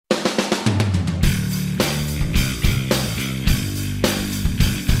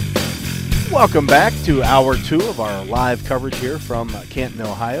Welcome back to Hour 2 of our live coverage here from Canton,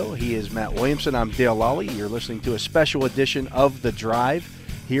 Ohio. He is Matt Williamson. I'm Dale Lally. You're listening to a special edition of The Drive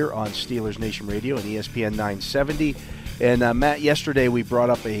here on Steelers Nation Radio and ESPN 970. And Matt, yesterday we brought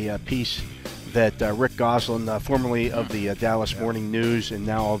up a piece that Rick Gosselin, formerly of the Dallas Morning News and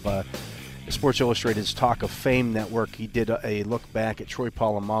now of Sports Illustrated's Talk of Fame network, he did a look back at Troy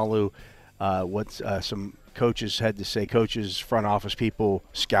Polamalu, what some coaches had to say, coaches, front office people,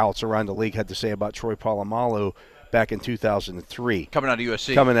 scouts around the league had to say about Troy Polamalu back in 2003. Coming out of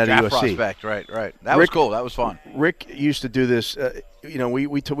USC. Coming out of Draft USC. Prospect, right. That was cool. That was fun. Rick used to do this.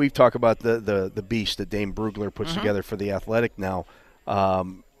 We've talked about the beast that Dane Brugler puts together for The Athletic now.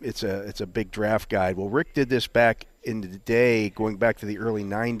 It's a big draft guide. Well, Rick did this back in the day, going back to the early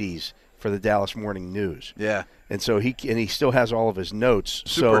 90s for the Dallas Morning News. Yeah. And so he still has all of his notes.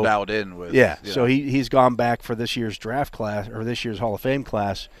 Super dialed in with. Yeah. So he's gone back for this year's draft class or this year's Hall of Fame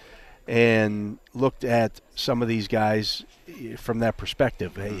class and looked at some of these guys from that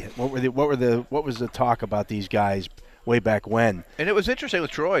perspective. Hey, what was the talk about these guys way back when? And it was interesting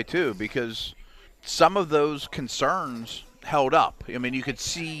with Troy too, because some of those concerns held up. I mean, you could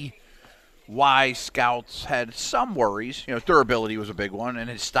see why scouts had some worries. Durability was a big one, and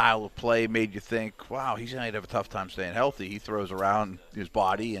his style of play made you think, wow, he's going to have a tough time staying healthy. He throws around his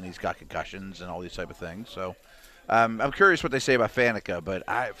body, and he's got concussions and all these type of things. So I'm curious what they say about Faneca,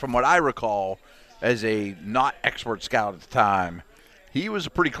 but from what I recall, as a not expert scout at the time, he was a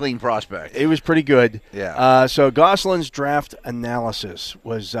pretty clean prospect. It was pretty good. Yeah. So Gosselin's draft analysis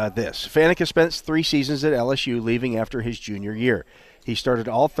was this. Faneca spent 3 seasons at LSU, leaving after his junior year. He started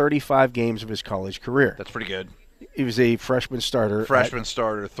all 35 games of his college career. That's pretty good. He was a freshman starter. Freshman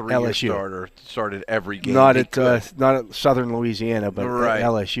starter, 3-year LSU. starter, started every game. Not at Southern Louisiana, but at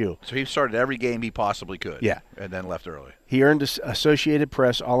LSU. So he started every game he possibly could. Yeah. And then left early. He earned Associated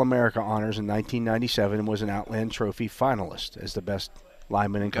Press All-America honors in 1997 and was an Outland Trophy finalist as the best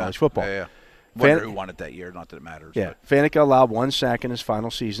lineman in college football. Yeah. Wonder who won it that year, not that it matters. Yeah. Faneca allowed 1 sack in his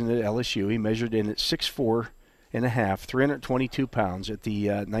final season at LSU. He measured in at 6'4" and a half, 322 pounds at the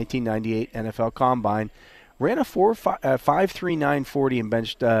 1998 NFL Combine. Ran a 5.39 40 and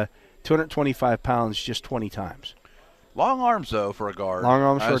benched 225 pounds just 20 times. Long arms, though, for a guard. Long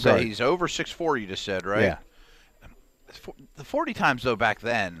arms for a guard. He's over 6'4", you just said, right? Yeah. The 40 times, though, back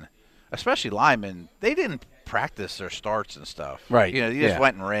then, especially linemen, they didn't practice their starts and stuff. Right. They just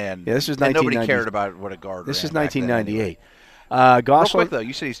went and ran. Yeah, this is and nobody cared about what a guard This ran is 1998. Anyway. Gosselin, Real quick, though,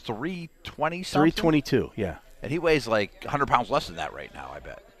 you said he's 320 something? 322, yeah. And he weighs like 100 pounds less than that right now, I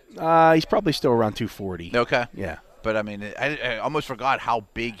bet. He's probably still around 240. Okay. Yeah. But, I mean, I almost forgot how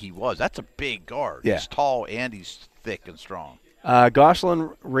big he was. That's a big guard. Yeah. He's tall and he's thick and strong.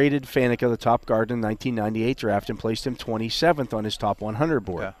 Gosselin rated Faneca the top guard in the 1998 draft and placed him 27th on his top 100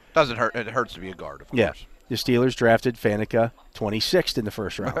 board. Yeah. Doesn't hurt. It hurts to be a guard, of course. Yeah. The Steelers drafted Faneca 26th in the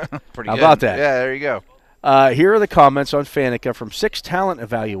first round. Pretty How good. about that? Yeah, there you go. Here are the comments on Faneca from 6 talent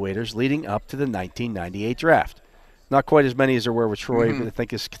evaluators leading up to the 1998 draft. Not quite as many as there were with Troy, but I think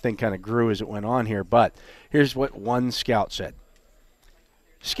this thing kind of grew as it went on here. But here's what one scout said.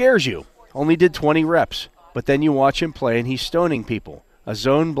 Scares you. Only did 20 reps. But then you watch him play, and he's stoning people. A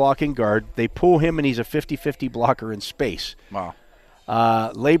zone blocking guard. They pull him, and he's a 50-50 blocker in space. Wow.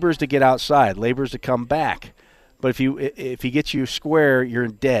 Labors to get outside. Labors to come back. But if he gets you square, you're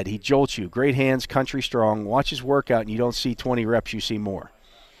dead. He jolts you. Great hands, country strong. Watch his workout, and you don't see 20 reps. You see more.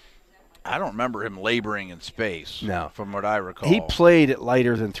 I don't remember him laboring in space. No. From what I recall. He played at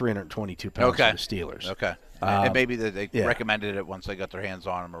lighter than 322 pounds Okay. for the Steelers. Okay. And maybe they recommended it once they got their hands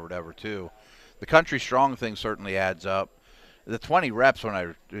on him or whatever, too. The country strong thing certainly adds up. The 20 reps,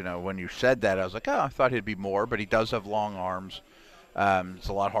 when you said that, I was like, oh, I thought he'd be more, but he does have long arms. It's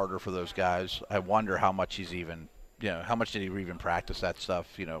a lot harder for those guys. I wonder how much he's even, how much did he even practice that stuff,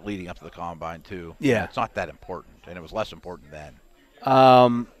 leading up to the Combine, too. Yeah. It's not that important, and it was less important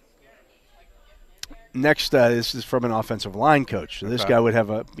then. Next, this is from an offensive line coach. So this guy would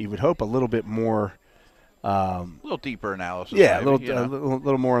have you would hope, a little bit more. A little deeper analysis. Yeah, maybe, a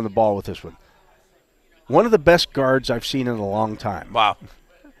little more on the ball with this one. One of the best guards I've seen in a long time. Wow.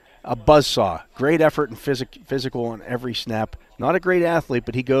 A buzzsaw. Great effort and physical on every snap. Not a great athlete,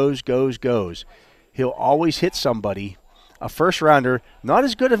 but he goes. He'll always hit somebody. A first-rounder, not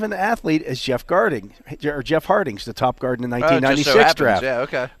as good of an athlete as Jeff Harding's the top guard in the 1996 draft. Yeah,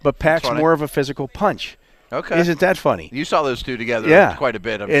 okay. But packs more of a physical punch. Okay. Isn't that funny? You saw those two together quite a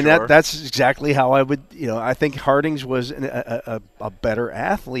bit, I'm sure. And that's exactly how I would, I think Harding's was a better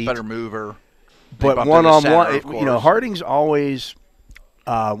athlete. Better mover. But one-on-one, Harding's always,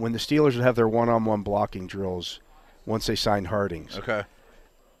 when the Steelers would have their one-on-one blocking drills once they signed Harding's. Okay.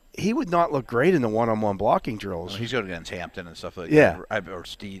 he would not look great in the one-on-one blocking drills. Well, he's going against Hampton and stuff like Yeah. that. Or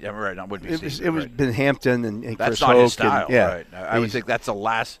Steed. Right, no, it would be It Steed. was been Hampton and That's Chris not Hoke. his style, and, yeah. right? I would think that's the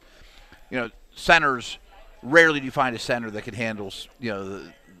last. Centers, rarely do you find a center that can handle,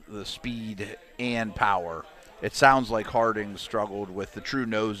 the speed and power. It sounds like Harding struggled with the true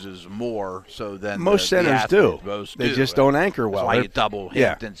noses more so than most centers do. They just don't anchor well. That's why you double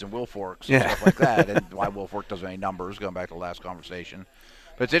Hamptons and Wilforks and stuff like that, and why Wilfork doesn't have any numbers, going back to the last conversation.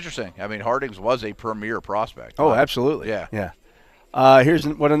 But it's interesting. I mean, Harding's was a premier prospect. Oh, absolutely. Yeah. Here's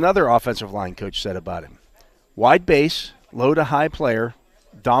what another offensive line coach said about him. Wide base, low to high player,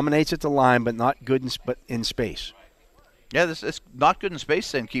 dominates at the line, but not good in space. Yeah, this not good in space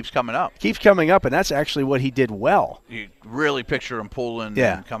thing keeps coming up. Keeps coming up, and that's actually what he did well. You really picture him pulling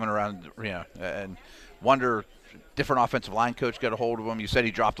and coming around, and wonder different offensive line coach got a hold of him. You said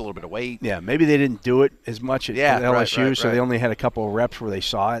he dropped a little bit of weight. Yeah, maybe they didn't do it as much at LSU, right. so they only had a couple of reps where they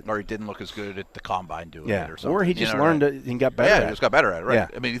saw it. Or he didn't look as good at the combine doing it or something. Or he just learned it and got better at it. Yeah, he just got better at it, right? Yeah.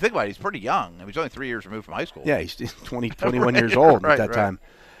 I mean, you think about it, he's pretty young. I mean, he's only 3 years removed from high school. Yeah, he's 21 years old at that time.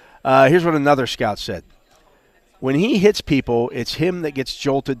 Here's what another scout said. When he hits people, it's him that gets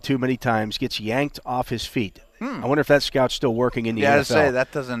jolted too many times, gets yanked off his feet. I wonder if that scout's still working in the NFL. Yeah, I'd say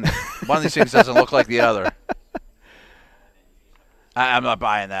that doesn't – one of these things doesn't look like the other. I'm not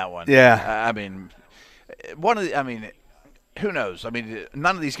buying that one. Yeah. I mean, who knows? I mean,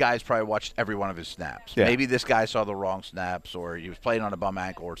 none of these guys probably watched every one of his snaps. Yeah. Maybe this guy saw the wrong snaps, or he was playing on a bum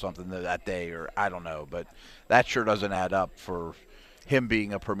ankle or something that day, or I don't know. But that sure doesn't add up for him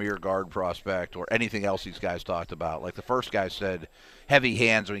being a premier guard prospect or anything else these guys talked about. Like the first guy said, heavy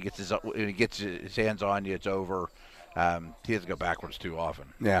hands when he gets his hands on you, it's over. He has to go backwards too often.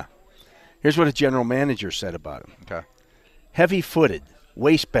 Yeah. Here's what a general manager said about him. Okay. Heavy-footed,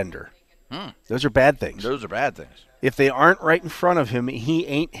 waist bender. Those are bad things. Those are bad things. If they aren't right in front of him, he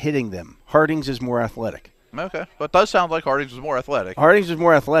ain't hitting them. Harding's is more athletic. Okay. But it does sound like Harding's was more athletic. Harding's is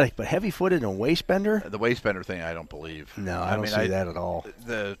more athletic, but heavy-footed and waist bender? The waist bender thing, I don't believe. No, I don't see that at all.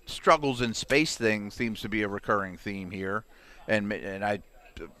 The struggles in space thing seems to be a recurring theme here. And I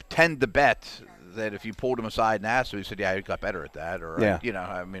tend to bet that if you pulled him aside and asked him, he said, yeah, he got better at that. Or,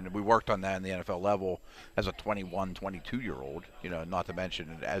 I mean, we worked on that in the NFL level as a 21, 22-year-old, not to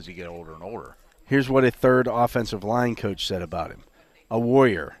mention as you get older and older. Here's what a third offensive line coach said about him. A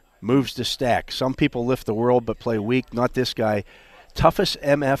warrior, moves to stack. Some people lift the world but play weak. Not this guy. Toughest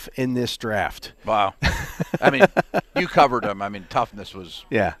MF in this draft. Wow. I mean, you covered him. I mean, toughness was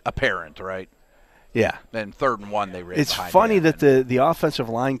apparent, right? Yeah. Then 3rd and 1, they ran It's behind funny him. that the offensive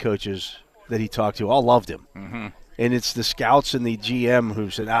line coaches that he talked to all loved him. Mm-hmm. And it's the scouts and the GM who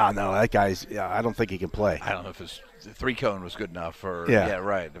said, no, that guy's I don't think he can play. I don't know if his 3-cone was good enough.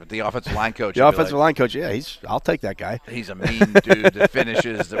 Right. But the offensive line coach. The offensive line coach, I'll take that guy. He's a mean dude that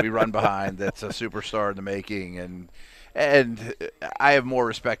finishes, that we run behind, that's a superstar in the making. And I have more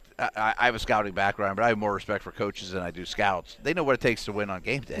respect. I have a scouting background, but I have more respect for coaches than I do scouts. They know what it takes to win on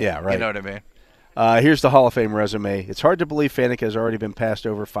game day. Yeah, right. You know what I mean? Here's the Hall of Fame resume. It's hard to believe Faneca has already been passed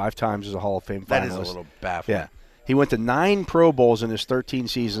over 5 times as a Hall of Fame finalist. That is a little baffling. Yeah. He went to 9 Pro Bowls in his 13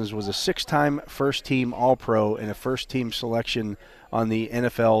 seasons, was a 6-time first-team All-Pro, and a first-team selection on the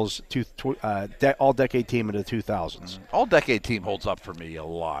NFL's All-Decade Team in the 2000s. All-Decade Team holds up for me a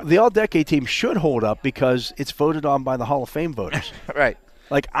lot. The All-Decade Team should hold up because it's voted on by the Hall of Fame voters. Right.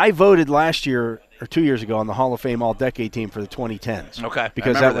 Like, I voted last year or 2 years ago on the Hall of Fame All-Decade Team for the 2010s. Okay.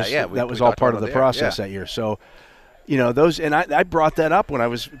 Because that was all part of the process that year. So, those – and I brought that up when I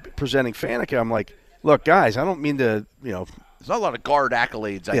was presenting Faneca. I'm like, look, guys, I don't mean to, There's not a lot of guard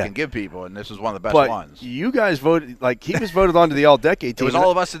accolades I can give people, and this is one of the best but ones. You guys voted, like, he was voted onto the All-Decade Team. It was all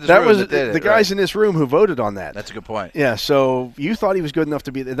of us in this room that did it. The guys in this room who voted on that. That's a good point. Yeah, so you thought he was good enough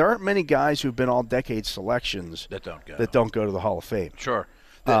to be there. There aren't many guys who've been All-Decade selections that don't go to the Hall of Fame. Sure.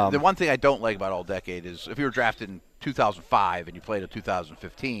 The one thing I don't like about All-Decade is if you were drafted in 2005 and you played in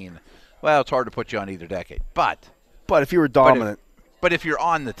 2015, well, it's hard to put you on either decade. But if you were dominant. But if you're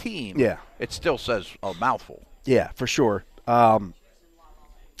on the team, it still says a mouthful. Yeah, for sure.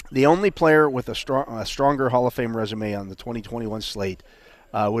 The only player with a stronger Hall of Fame resume on the 2021 slate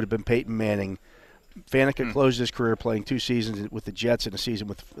would have been Peyton Manning. Faneca closed his career playing 2 seasons with the Jets and a season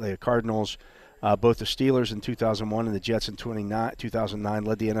with the Cardinals. Both the Steelers in 2001 and the Jets in 2009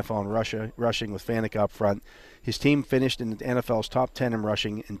 led the NFL in rushing with Faneca up front. His team finished in the NFL's top 10 in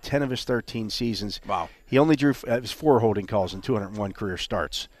rushing in 10 of his 13 seasons. Wow. He only drew 4 holding calls in 201 career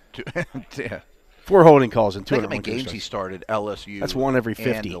starts. Yeah. 4 holding calls in 201 Think how many games starts. he started LSU. That's 1 every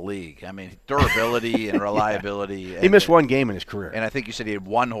 50. And the league. I mean, durability and reliability. He missed 1 game in his career. And I think you said he had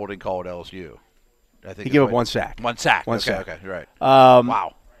 1 holding call at LSU. He gave up 1 sack. 1 sack. One sack. Okay, right.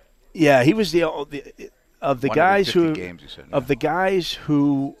 Wow. Yeah, he was the of the 150 guys who games, he said, of the guys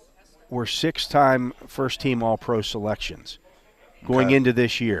who were 6-time first-team All-Pro selections going Okay. into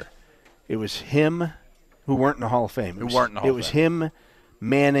this year. It was him who weren't in the Hall of Fame. Who weren't in the Hall It of was Fame. him,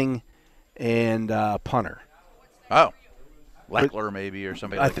 Manning, and Punter. Oh, Leckler maybe or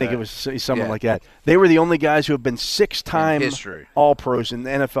somebody I like that. think it was someone Yeah. like that. They were the only guys who have been 6-time In history. All-Pros in the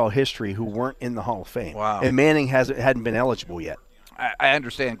NFL history who weren't in the Hall of Fame. Wow. And Manning hadn't been eligible yet. I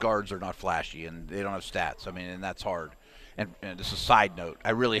understand guards are not flashy and they don't have stats. I mean, and that's hard. And just a side note,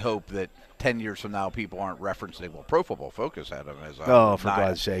 I really hope that 10 years from now people aren't referencing, well, Pro Football Focus had him as a Oh, for 9.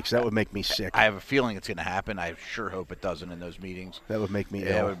 God's sakes. That would make me sick. I have a feeling it's going to happen. I sure hope it doesn't in those meetings. That would make me Yeah,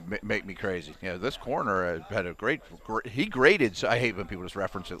 it ill. would make me crazy. This corner had a great he graded. So I hate when people just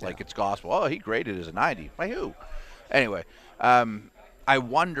reference it like it's gospel. Oh, he graded as a 90. By who? Anyway, I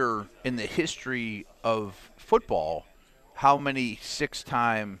wonder in the history of football how many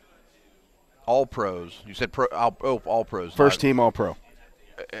 6-time All-Pros. You said All-Pros. First-team All-Pro.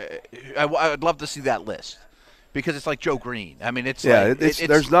 I'd love to see that list because it's like Joe Green. I mean, it's Yeah, like, it's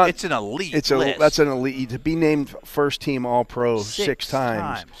an elite list. That's an elite. To be named first-team All-Pro 6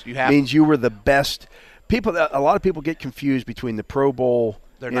 times You have means you were the best. A lot of people get confused between the Pro Bowl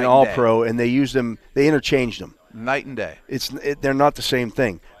They're and night and All-Pro, and they interchange them. night and day. They're not the same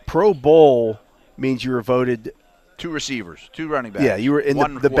thing. Pro Bowl means you were voted. 2 receivers, 2 running backs. Yeah, you were in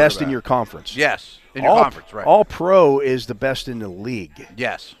the best in quarterback. your conference. Yes, in your conference, right? All-Pro is the best in the league.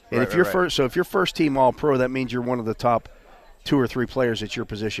 Yes, And right, if you're right. if you're first-team All-Pro, that means you're one of the top 2 or 3 players at your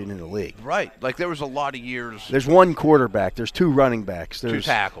position in the league. Right. Like there was a lot of years. There's 1 quarterback. There's 2 running backs. There's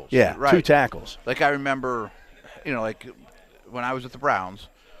 2 tackles. Yeah, right. 2 tackles. Like I remember, like when I was at the Browns,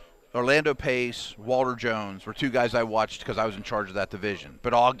 Orlando Pace, Walter Jones were 2 guys I watched because I was in charge of that division.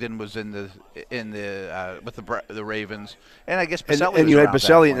 But Ogden was in the with the Ravens, and I guess Boselli And was you had around that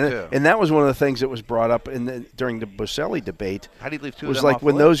Boselli, point, too. and that was one of the things that was brought up during the Boselli debate. How do you leave 2 Was of them like off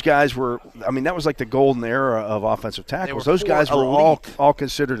when the those guys were. I mean, that was like the golden era of offensive tackles. were Those guys 4 were elite. all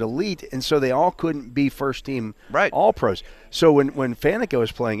considered elite, and so they all couldn't be first team Right. All Pros. So when Faneca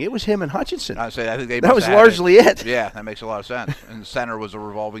was playing, it was him and Hutchinson. I think they That must was have had largely it. Yeah, that makes a lot of sense. And the center was a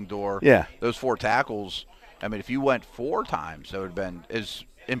revolving door. Yeah. Those 4 tackles. I mean, if you went 4 times, that would have been as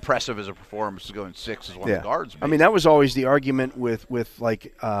impressive as a performance as going 6 as one of the guards. I mean, that was always the argument with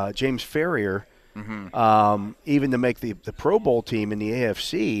like James Ferrier. Mm-hmm. Even to make the Pro Bowl team in the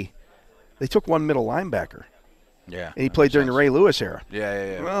AFC, they took 1 middle linebacker, yeah, and he played during the Ray Lewis era.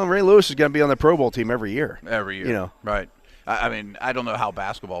 Yeah. Well, Ray Lewis is going to be on the Pro Bowl team every year. Every year, right? I mean, I don't know how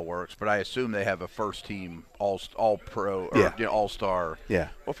basketball works, but I assume they have a first team all pro or all star. Yeah.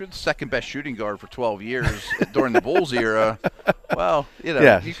 Well, if you're the second best shooting guard for 12 years during the Bulls era, well,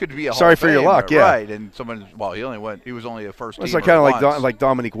 you could be a Sorry Hall of for your Famer, luck, yeah. right? And he was only a first. It's teamer like kind of once. like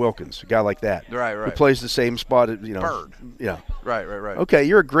Dominique Wilkins, a guy like that, Right. who plays the same spot. Bird. Yeah. Right. Okay,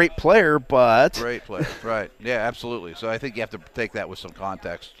 you're a great player, but Great player, right? Yeah, absolutely. So I think you have to take that with some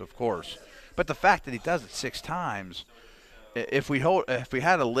context, of course. But the fact that he does it 6 times, if we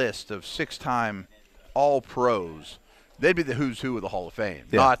had a list of 6-time All Pros, they'd be the who's who of the Hall of Fame.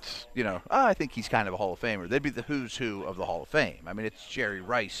 Yeah. Not, I think he's kind of a Hall of Famer. They'd be the who's who of the Hall of Fame. I mean, it's Jerry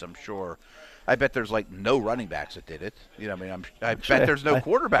Rice, I'm sure. I bet there's like no running backs that did it. I bet there's no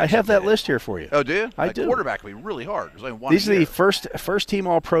quarterbacks. I have that that did it. list here for you. Oh, do you? I do. Quarterback would be really hard. There's only one. These are year. the first team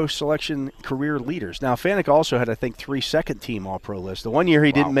All Pro selection career leaders. Now, Faneca also had, I think, 3 second team All Pro lists. The one year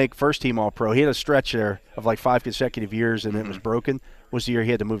he didn't make first team All Pro, he had a stretch there of like 5 consecutive years, and it was broken. Was the year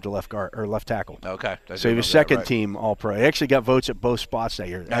he had to move to left guard or left tackle. Okay. So he was second team All Pro. He actually got votes at both spots that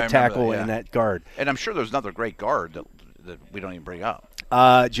year, at tackle and at guard. And I'm sure there's another great guard that we don't even bring up.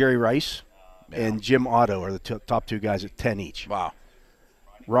 Jerry Rice and Jim Otto are the top 2 guys at 10 each. Wow.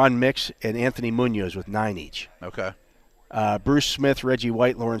 Ron Mix and Anthony Munoz with 9 each. Okay. Bruce Smith, Reggie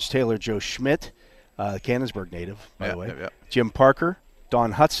White, Lawrence Taylor, Joe Schmidt, Canonsburg native, by the way. Yeah. Jim Parker,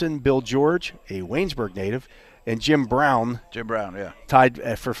 Don Hudson, Bill George, a Waynesburg native, and Jim Brown. Jim Brown, yeah. Tied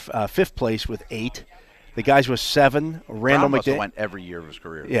for 5th place with 8. The guys with 7. Randall Brown must have McDaniel. went every year of his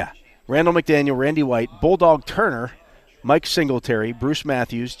career. Yeah. Randall McDaniel, Randy White, Bulldog Turner, Mike Singletary, Bruce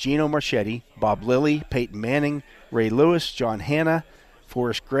Matthews, Gino Marchetti, Bob Lilly, Peyton Manning, Ray Lewis, John Hanna,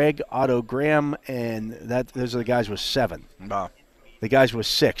 Forrest Gregg, Otto Graham, and those are the guys with 7. Wow. The guys with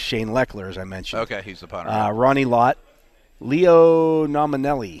 6, Shane Leckler, as I mentioned. Okay, he's the punter. Ronnie Lott, Leo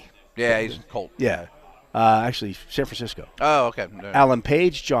Nominelli. Yeah, he's Colt. Yeah. Actually, San Francisco. Oh, okay. Alan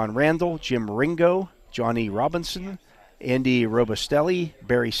Page, John Randall, Jim Ringo, Johnny Robinson, Andy Robustelli,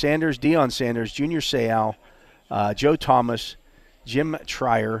 Barry Sanders, Deion Sanders, Junior Seau, Joe Thomas, Jim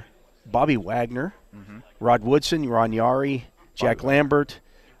Trier, Bobby Wagner, Rod Woodson, Ron Yari, Jack Lambert,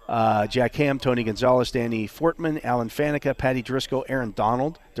 Jack Ham, Tony Gonzalez, Danny Fortman, Alan Faneca, Patty Driscoll, Aaron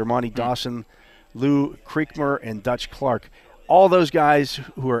Donald, Dermonti Dawson, Lou Creekmer, and Dutch Clark. All those guys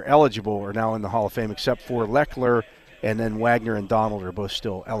who are eligible are now in the Hall of Fame, except for Leckler, and then Wagner and Donald are both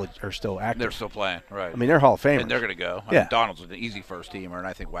still active. They're still playing, right? I mean, they're Hall of Famers. And they're going to go. I Yeah. mean, Donald's an easy first teamer, and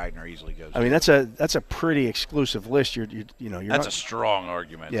I think Wagner easily goes. I mean, that's a pretty exclusive list. You're that's not, a strong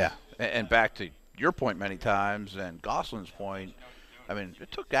argument. Yeah. And back to your point many times, and Gosselin's point. I mean,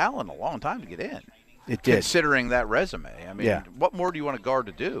 it took Allen a long time to get in. It did. Considering that resume. I mean, Yeah. what more do you want a guard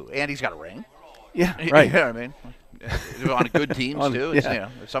to do? And he's got a ring. Yeah, right. You know what I mean? On good teams, too. It's, yeah.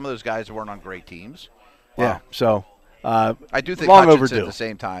 Some of those guys weren't on great teams. Yeah, Wow. so I do think long Hutchinson overdue. at the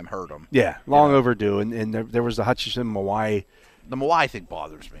same time hurt him. Yeah, long overdue. And there was the Hutchinson-Mawai. The Mawai thing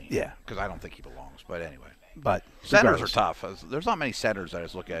bothers me. Yeah. Because I don't think he belongs. But anyway. But Centers regardless. are tough. There's not many centers that I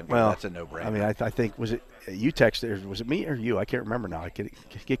just look at and go, Well, that's a no-brainer. I mean, I think, was it you texted, or was it me or you? I can't remember now. I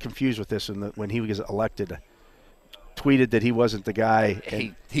get confused with this. And when he was elected, tweeted that he wasn't the guy.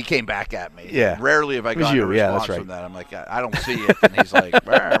 And he came back at me. Yeah. Rarely have I It was gotten you. a Yeah, response that's right. from that. I'm like, I don't see it. And he's like,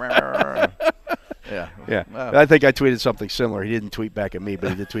 "Brr, brr, brr." Yeah. Yeah, Well, I think I tweeted something similar. He didn't tweet back at me, but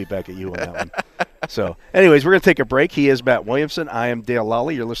he did tweet back at you on that one. So, anyways, we're going to take a break. He is Matt Williamson. I am Dale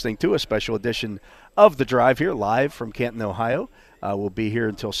Lally. You're listening to a special edition of The Drive here, live from Canton, Ohio. We'll be here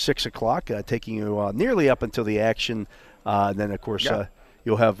until 6 o'clock, taking you nearly up until the action. And then, of course,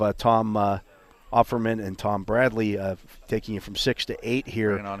 you'll have Tom Offerman and Tom Bradley taking you from 6 to 8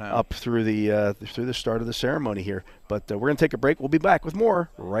 here Bring it on home. up through the start of the ceremony here. But we're going to take a break. We'll be back with more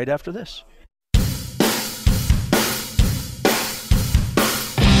right after this.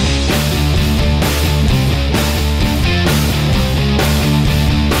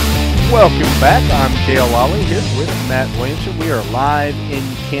 Welcome back. I'm Dale Lally here with Matt Williamson. We are live in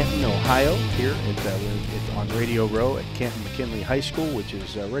Canton, Ohio, here on Radio Row at Canton McKinley High School, which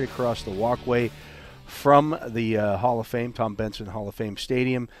is right across the walkway from the Hall of Fame, Tom Benson Hall of Fame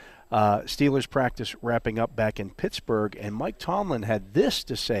Stadium. Steelers practice wrapping up back in Pittsburgh, and Mike Tomlin had this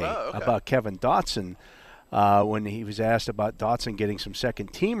to say about Kevin Dotson. When he was asked about Dotson getting some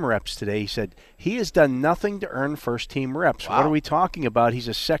second-team reps today, he said, he has done nothing to earn first-team reps. Wow. What are we talking about? He's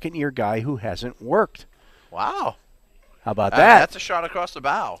a second-year guy who hasn't worked. Wow. How about that? That's a shot across the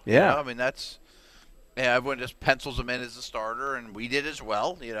bow. Yeah. You know? I mean, everyone just pencils him in as a starter, and we did as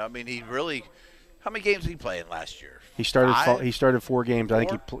well. You know, I mean, he really – how many games did he play in last year? He started. 5? He started 4 games. I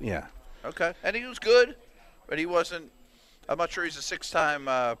think Yeah. Okay. And he was good, but he wasn't – I'm not sure he's a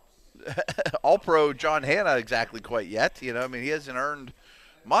 6-time All-Pro John Hanna exactly quite yet. You know, I mean, he hasn't earned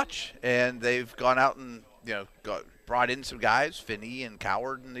much, and they've gone out and, brought in some guys, Finney and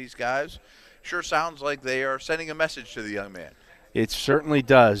Coward and these guys. Sure sounds like they are sending a message to the young man. It certainly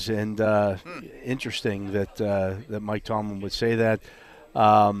does, and interesting that Mike Tomlin would say that.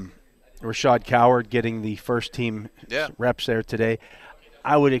 Rashad Coward getting the first-team reps there today.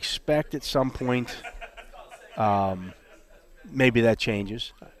 I would expect at some point maybe that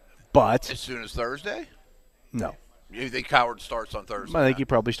changes, but As soon as Thursday? no. You think Coward starts on Thursday? I think he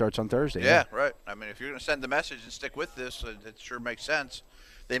probably starts on Thursday. Yeah, right. I mean, if you're going to send the message and stick with this, it sure makes sense.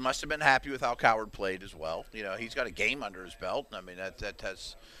 They must have been happy with how Coward played as well. You know, he's got a game under his belt. I mean, that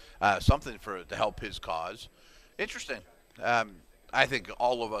has something to help his cause. Interesting. I think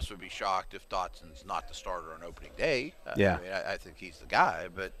all of us would be shocked if Dotson's not the starter on opening day. Yeah. I mean, I think he's the guy,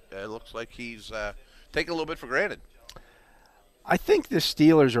 but it looks like he's taking a little bit for granted. I think the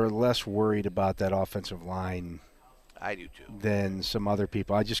Steelers are less worried about that offensive line I do too. than some other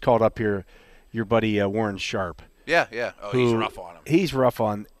people. I just called up here your buddy Warren Sharp. Yeah. Oh, he's rough on him. He's rough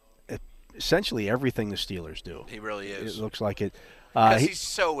on essentially everything the Steelers do. He really is. It looks like it. Because he's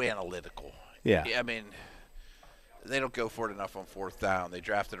so analytical. Yeah. I mean, they don't go for it enough on fourth down. They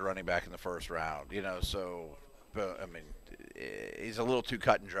drafted a running back in the first round, so, but, I mean, he's a little too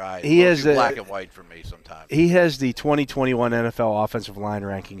cut and dry. He has too black and white for me sometimes. He has the 2021 NFL offensive line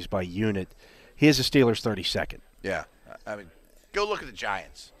rankings by unit. He has the Steelers 32nd. Yeah. I mean, go look at the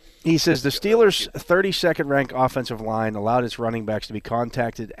Giants. He says the Steelers' 32nd ranked offensive line allowed its running backs to be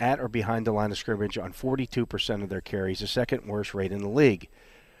contacted at or behind the line of scrimmage on 42% of their carries, the second worst rate in the league.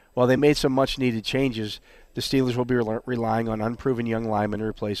 While they made some much-needed changes, the Steelers will be relying on unproven young linemen to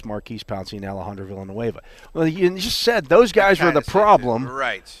replace Marquise Pouncey and Alejandro Villanueva. Well, you just said those guys were the problem.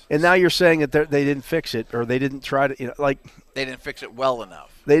 Right. And now you're saying that they didn't fix it, or they didn't try to, they didn't fix it well enough.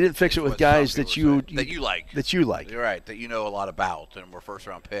 They didn't fix it with guys that you like. That you like. You're right, that you know a lot about, and were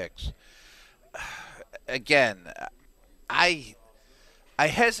first-round picks. Again, I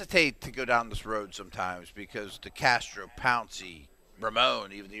hesitate to go down this road sometimes because the Castro Pouncey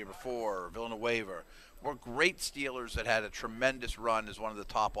Ramon, even the year before, Villanueva, were great Steelers that had a tremendous run as one of the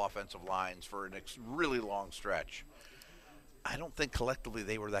top offensive lines for a really long stretch. I don't think collectively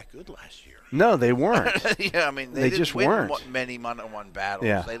they were that good last year. No, they weren't. Yeah, I mean, They didn't just win weren't. many one-on-one battles.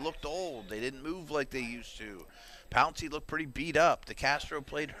 Yeah. They looked old. They didn't move like they used to. Pouncey looked pretty beat up. DeCastro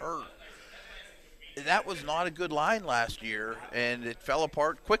played hurt. That was not a good line last year, and it fell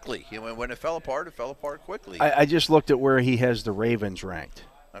apart quickly. When it fell apart quickly. I just looked at where he has the Ravens ranked.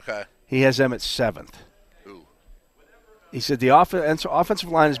 Okay. He has them at 7th. Ooh. He said the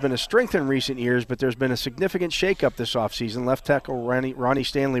offensive line has been a strength in recent years, but there's been a significant shakeup this offseason. Left tackle Ronnie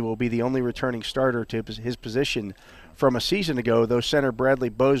Stanley will be the only returning starter to his position from a season ago, though center Bradley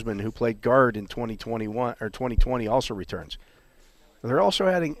Bozeman, who played guard in 2020, also returns. They're also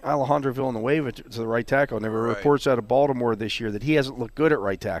adding Alejandro Villanueva to the right tackle, and there were reports out of Baltimore this year that he hasn't looked good at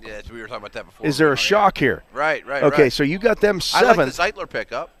right tackle. Yeah, we were talking about that before. Is there a shock here? Right. Okay, so you got them 7th. I like the Zeitler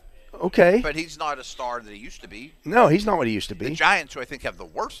pickup. Okay. But he's not a star that he used to be. No, he's not what he used to be. The Giants, who I think have the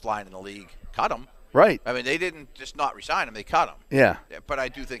worst line in the league, cut him. Right. I mean, they didn't just not resign him; they cut him. Yeah. But I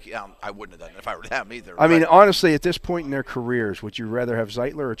do think I wouldn't have done it if I were them either. I mean, honestly, at this point in their careers, would you rather have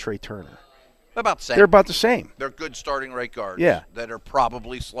Zeitler or Trey Turner? About the same. They're about the same. They're good starting right guards. Yeah. That are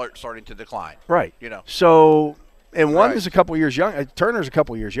probably starting to decline. Right. You know. So, and one is a couple years young. Turner's a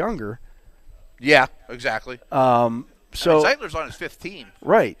couple years younger. Yeah. Exactly. So Zeitler's on his 5th team.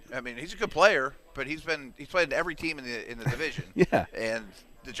 Right. I mean, he's a good player, but he's played in every team in the division. Yeah. And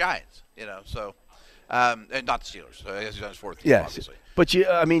the Giants, so and not the Steelers. I guess he's on his 4th team, Yes. obviously. But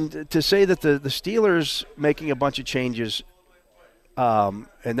I mean, to say that the Steelers making a bunch of changes, and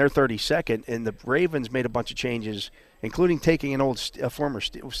they're 32nd, and the Ravens made a bunch of changes, including taking a former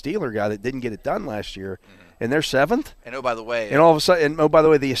Steeler guy that didn't get it done last year, and they're 7th. And oh, by the way, and all of a sudden, by the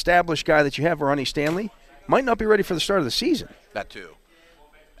way, the established guy that you have, Ronnie Stanley, might not be ready for the start of the season. that too.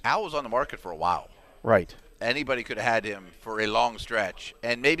 Al was on the market for a while. Right. Anybody could have had him for a long stretch.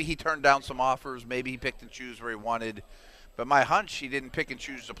 And maybe he turned down some offers. Maybe he picked and chose where he wanted. But my hunch, he didn't pick and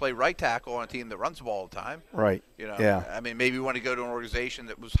choose to play right tackle on a team that runs the ball all the time. Right. Yeah. I mean, maybe you want to go to an organization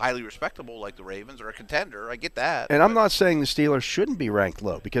that was highly respectable like the Ravens or a contender. I get that. And I'm not saying the Steelers shouldn't be ranked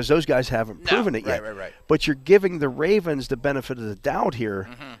low because those guys haven't proven it yet. Right. But you're giving the Ravens the benefit of the doubt here.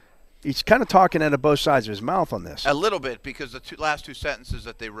 Mm-hmm. He's kind of talking out of both sides of his mouth on this. A little bit, because the last 2 sentences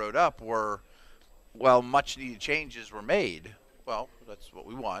that they wrote up were, well, much needed changes were made. Well, that's what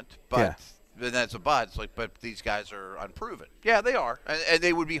we want. But then that's a but. It's like, but these guys are unproven. Yeah, they are. And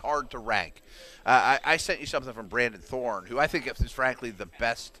they would be hard to rank. I sent you something from Brandon Thorne, who I think is frankly the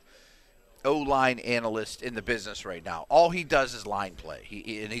best O-line analyst in the business right now. All he does is line play.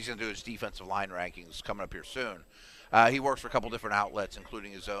 And he's going to do his defensive line rankings coming up here soon. He works for a couple different outlets,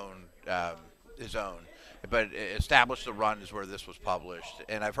 including his own. But Establish the Run is where this was published.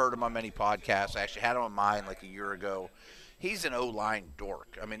 And I've heard him on many podcasts. I actually had him on mine like a year ago. He's an O-line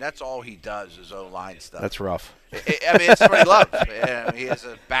dork. I mean, that's all he does is O-line stuff. That's rough. I mean, it's what he loves. He has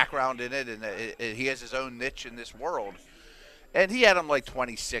a background in it, and he has his own niche in this world. And he had him like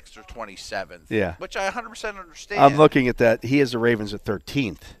 26th or 27th. Yeah. Which I 100% understand. I'm looking at that. He has the Ravens at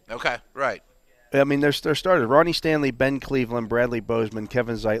 13th. Okay, right. I mean, they're started. Ronnie Stanley, Ben Cleveland, Bradley Bozeman,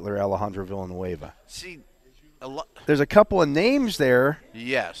 Kevin Zeitler, Alejandro Villanueva. See, there's a couple of names there.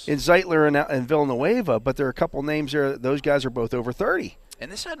 Yes. In Zeitler and Villanueva, but there are a couple of names there. Those guys are both over 30. And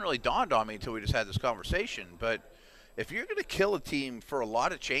this hadn't really dawned on me until we just had this conversation. But if you're going to kill a team for a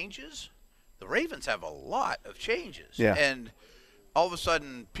lot of changes, the Ravens have a lot of changes. Yeah. And all of a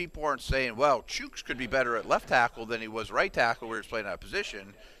sudden, people aren't saying, well, Chooks could be better at left tackle than he was right tackle where he's playing out of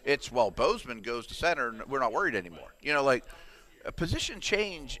position. It's, well, Bozeman goes to center, and we're not worried anymore. Like a position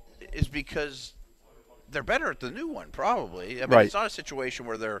change is because they're better at the new one, probably. I mean, It's not a situation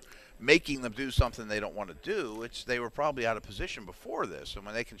where they're making them do something they don't want to do. They were probably out of position before this. And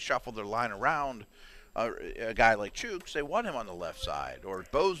when they can shuffle their line around a guy like Chooks, they want him on the left side. Or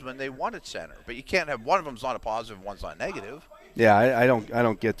Bozeman, they want it center. But you can't have one of them's not a positive, one's not negative. Yeah, I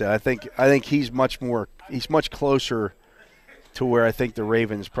don't get that. I think he's much closer to where I think the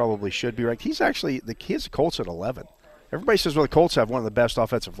Ravens probably should be ranked. He has the Colts at 11. Everybody says, well, the Colts have one of the best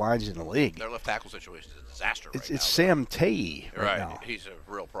offensive lines in the league. Their left tackle situation is a disaster right now. It's Sam Tae right now. He's a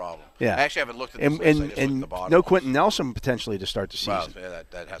real problem. Yeah. I actually haven't looked at this list. I just looked at the bottom no ones. Quentin Nelson potentially to start the season. Well, yeah,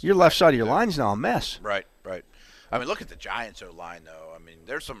 that has your left side of your line's now a mess. Right. I mean, look at the Giants' O-line, though. I mean,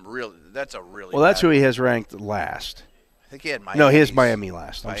 there's some real – that's a really Well, that's bad who he has ranked last. I think he had Miami. No, he has Miami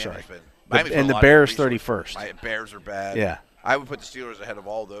last. I'm sorry. And the Bears 31st. My Bears are bad. Yeah. I would put the Steelers ahead of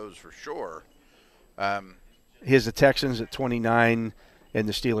all those for sure. He has the Texans at 29 and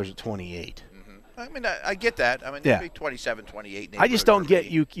the Steelers at 28. Mm-hmm. I mean, I get that. I mean, Yeah. they'd be 27, 28. I just don't get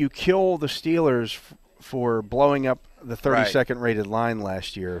you. you kill the Steelers for blowing up the 32nd rated line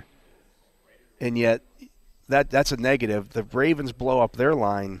last year, and yet that's a negative. The Ravens blow up their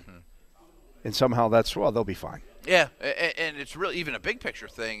line, and somehow they'll be fine. Yeah, and it's really even a big picture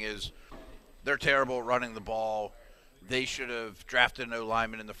thing is they're terrible at running the ball. They should have drafted no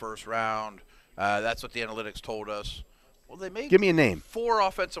lineman in the first round. That's what the analytics told us. Well, they made Give me a name. 4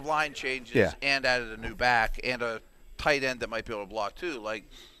 offensive line changes and added a new back and a tight end that might be able to block too. Like,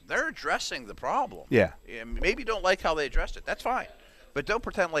 they're addressing the problem. Yeah. Maybe don't like how they addressed it. That's fine. But don't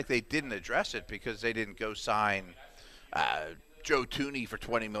pretend like they didn't address it because they didn't go sign Joe Thuney for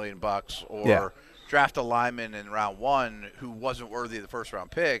 $20 million or draft a lineman in round 1 who wasn't worthy of the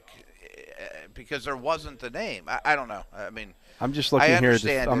first-round pick because there wasn't the name. I don't know. I mean, I'm just looking here.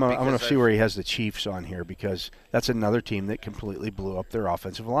 I'm going to see where he has the Chiefs on here because that's another team that completely blew up their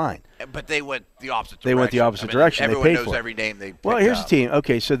offensive line. But they went the opposite direction. They went the opposite direction. Everyone they paid knows for every name they picked Well, here's up. the team.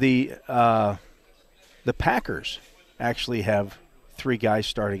 Okay, so the Packers actually have 3 guys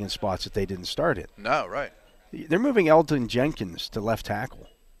starting in spots that they didn't start in. No, right. They're moving Elton Jenkins to left tackle.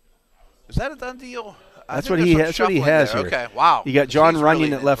 Is that a done deal? That's what he has here. Okay, wow. You got John He's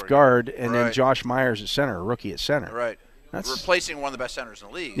Runyon really at left in guard, and then Right. Josh Myers at center, a rookie at center. Right. That's replacing one of the best centers in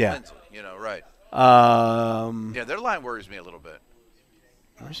the league. Yeah. Lindsey, right. Yeah, their line worries me a little bit.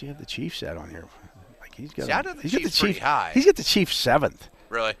 Where does he have the Chiefs at on here? Like he's got. See, I know the Chiefs pretty high. He's got the Chiefs 7th.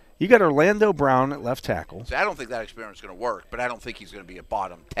 Really? You got Orlando Brown at left tackle. See, I don't think that experiment is going to work, but I don't think he's going to be a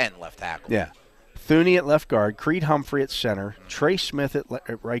bottom 10 left tackle. Yeah. Thuney at left guard, Creed Humphrey at center, Trey Smith at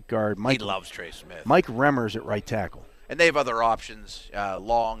right guard. He loves Trey Smith. Mike Remmers at right tackle. And they have other options.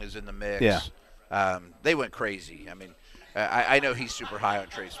 Long is in the mix. Yeah. They went crazy. I mean, I know he's super high on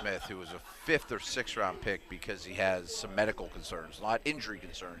Trey Smith, who was a 5th or 6th round pick because he has some medical concerns. Not injury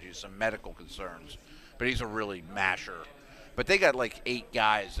concerns, he has some medical concerns. But he's a really masher. But they got like 8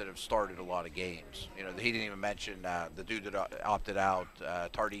 guys that have started a lot of games. He didn't even mention the dude that opted out,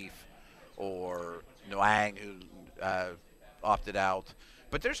 Tardif, or Noang, who opted out.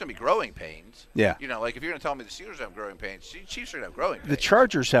 But there's going to be growing pains. Yeah. Like if you're going to tell me the Steelers have growing pains, Chiefs are going to have growing pains. The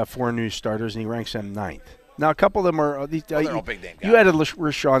Chargers have 4 new starters, and he ranks them 9th. Now, a couple of them are they're all big name guys. You added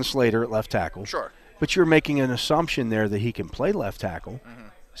Rashawn Slater at left tackle. Sure. But you're making an assumption there that he can play left tackle. Mm-hmm.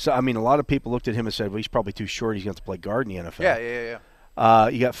 So, I mean, a lot of people looked at him and said, well, he's probably too short. He's going to play guard in the NFL. Yeah.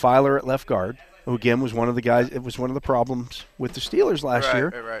 You got Filer at left guard, who, again, was one of the guys. It was one of the problems with the Steelers last year.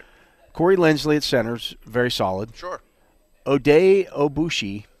 Right. Corey Lindsley at center's very solid. Sure. O'Day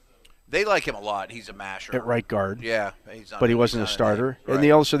Obushi They like him a lot. He's a masher. at right guard. Yeah. But he wasn't a starter. Right. And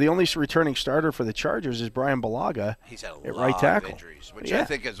the only returning starter for the Chargers is Brian Balaga He's had a at lot right tackle. of injuries, which Yeah. I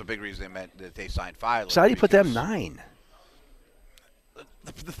think is a big reason that they signed Filer. So how do you put them because 9?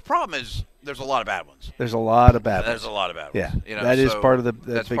 The problem is there's a lot of bad ones. There's a lot of bad There's ones. a lot of bad Yeah, ones. that is so part of the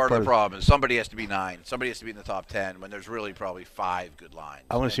that's big part of part the problem. Is somebody has to be 9. Somebody has to be in the top 10 when there's really probably 5 good lines.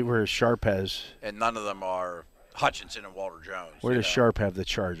 I want to see where Sharp has. And none of them are Hutchinson and Walter Jones. Where does Sharp have the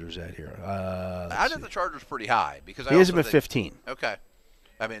Chargers at here? I have the Chargers pretty high because He has them at 15. Okay,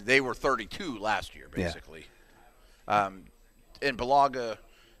 I mean they were 32 last year basically. And Balaga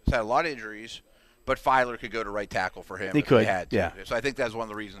has had a lot of injuries, but Filer could go to right tackle for him. He if could, They had to. yeah. So I think that's one of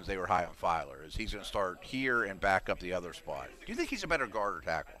the reasons they were high on Filer is he's going to start here and back up the other spot. Do you think he's a better guard or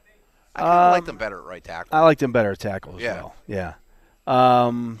tackle? I kind of like them better at right tackle. I like them better at tackle as Yeah. well. Yeah.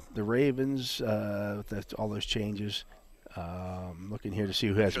 The Ravens, with all those changes. Looking here to see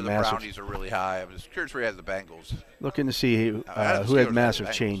who has I'm sure massive. the Brownies are really high. I'm just curious where he has the Bengals. Looking to see who the had Steelers massive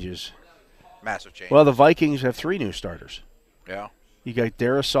have the Bengals. changes. Massive change. Well, the Vikings have 3 new starters. yeah. You got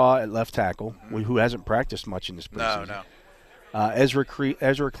Darisaw at left tackle, who hasn't practiced much in this preseason. No.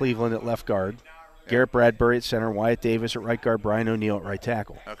 Ezra Cleveland at left guard. Garrett Bradbury at center. Wyatt Davis at right guard. Brian O'Neill at right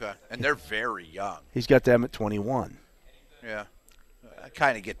tackle. Okay. And they're very young. He's got them at 21. Yeah. I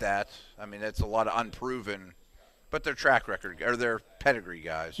kind of get that. I mean, that's a lot of unproven, but their track record or their pedigree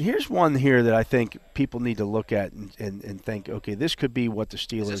guys. Here's one here that I think people need to look at and think, okay, this could be what the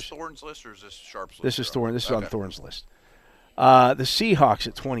Steelers. Is this Thorne's list or is this Sharp's list? This is Thorne. This is on Okay. Thorne's list. The Seahawks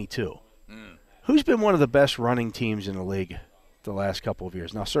at 22. Who's been one of the best running teams in the league the last couple of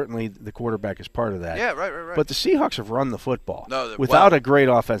years? Now, certainly the quarterback is part of that. Yeah, right. But the Seahawks have run the football No, without a great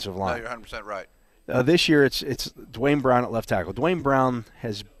offensive No, line. you're 100% right. This year, it's Dwayne Brown at left tackle. Dwayne Brown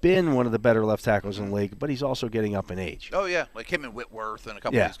has been one of the better left tackles in the league, but he's also getting up in age. Oh, yeah. Like him and Whitworth and a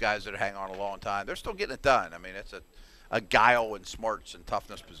couple of these guys that hang on a long time. They're still getting it done. I mean, it's a guile and smarts and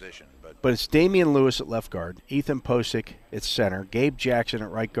toughness position. But it's Damian Lewis at left guard, Ethan Posick at center, Gabe Jackson at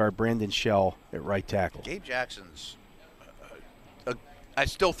right guard, Brandon Shell at right tackle. Gabe Jackson's I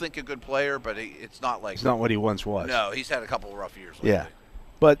still think a good player, but it's not like It's not what he once was. No, he's had a couple of rough years lately. Yeah.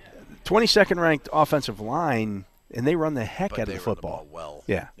 But 22nd ranked offensive line, and they run the heck But out they of the run football. the ball well.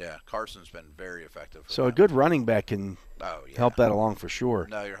 Yeah. Yeah. Carson's been very effective. So a good running back can help that along for sure.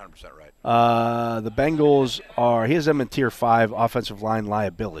 No, you're 100% right. The Bengals he has them in Tier 5 offensive line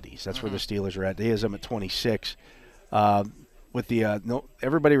liabilities. That's where the Steelers are at. He has them at 26. With the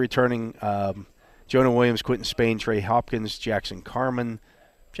everybody returning, Jonah Williams, Quentin Spain, Trey Hopkins, Jackson Carman.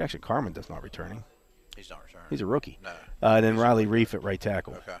 Jackson Carman does not returning. He's not returning. He's a rookie. No. And then Riley Reif at right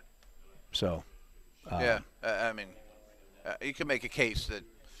tackle. Okay. So. Yeah. I mean, you can make a case that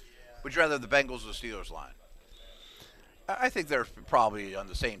would you rather have the Bengals or the Steelers line? I think they're probably on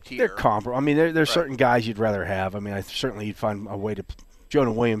the same tier. They're comparable. I mean, there's certain guys you'd rather have. I mean, certainly you'd find a way to.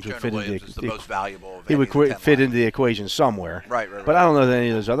 Jonah Williams would fit Williams into is the most valuable. Of he would fit line. into the equation somewhere. Right. But I don't know that any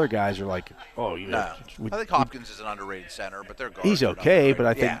of those other guys are like, oh, you know. No. I think Hopkins is an underrated center, but they're guards. He's okay, but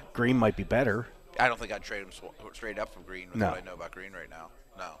I think Green might be better. I don't think I'd trade him straight up from Green with what I know about Green right now.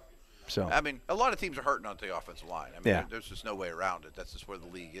 No. So I mean, a lot of teams are hurting on the offensive line. I mean, there's just no way around it. That's just where the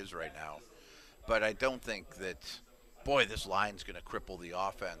league is right now. But I don't think that, boy, this line's going to cripple the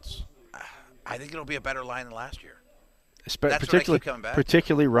offense. I think it'll be a better line than last year.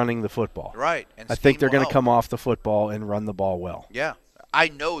 Particularly running the football. Right. And I think they're going to come off the football and run the ball well. Yeah. I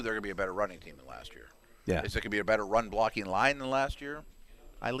know they're going to be a better running team than last year. Yeah. Is it going to be a better run-blocking line than last year?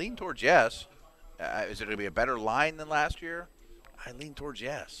 I lean towards yes. Is it going to be a better line than last year? I lean towards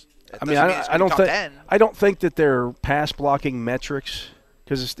yes. I mean, I don't think that their pass blocking metrics,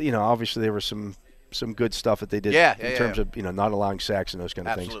 because obviously there was some good stuff that they did in terms of not allowing sacks and those kind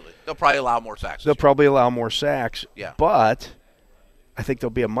of things. Absolutely, they'll probably allow more sacks. Yeah. But I think they'll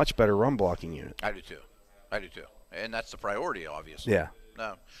be a much better run blocking unit. I do too, and that's the priority, obviously. Yeah.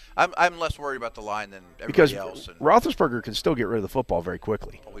 No, I'm less worried about the line than everybody else. Because Roethlisberger can still get rid of the football very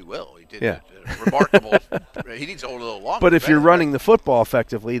quickly. Well, he will. He did remarkable. He needs to hold a little longer. But if you're running the football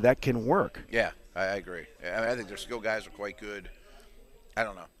effectively, that can work. Yeah, I agree. I think their skill guys are quite good. I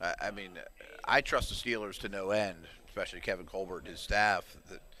don't know. I mean, I trust the Steelers to no end, especially Kevin Colbert and his staff.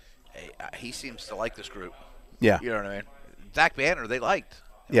 That he seems to like this group. Yeah. You know what I mean? Zach Banner, they liked.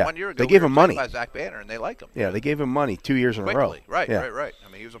 Yeah. 1 year ago, they gave him money. About Zach Banner, and they liked him. Yeah, they gave him money 2 years in a row. Right. Yeah. Right.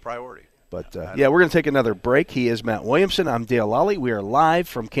 I mean, he was a priority. But, we're going to take another break. He is Matt Williamson. I'm Dale Lally. We are live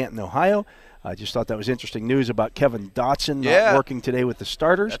from Canton, Ohio. I just thought that was interesting news about Kevin Dotson not working today with the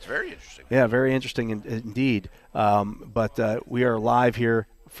starters. That's very interesting. Yeah, very interesting indeed. But we are live here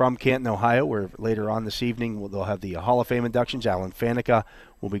from Canton, Ohio, where later on this evening they'll have the Hall of Fame inductions. Alan Faneca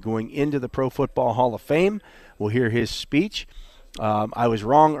will be going into the Pro Football Hall of Fame. We'll hear his speech. I was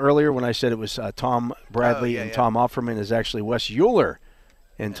wrong earlier when I said it was Tom Bradley and Tom Offerman. Is actually Wes Euler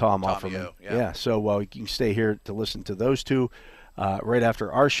and Tom Offerman. So you can stay here to listen to those two right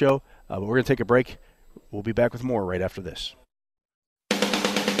after our show. But we're going to take a break. We'll be back with more right after this.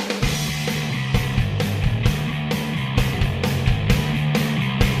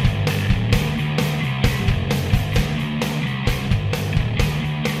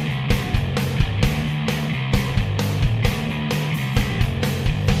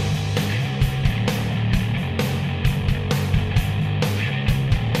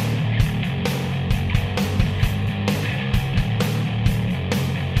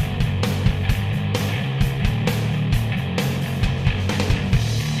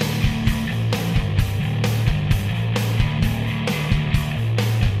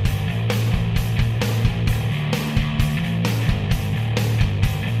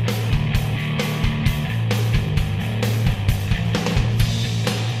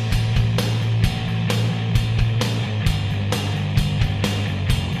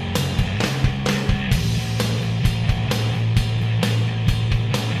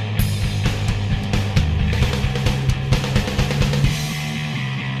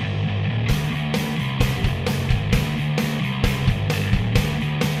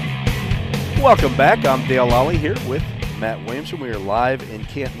 Welcome back. I'm Dale Lally here with Matt Williamson. We are live in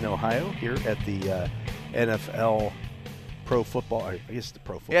Canton, Ohio, here at the NFL Pro Football. I guess it's the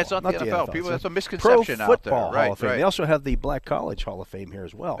Pro Football. Yeah, it's not the NFL. People, that's a misconception out there. Pro Football Hall of Fame. They also have the Black College Hall of Fame here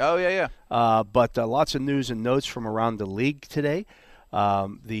as well. Oh, yeah. But lots of news and notes from around the league today.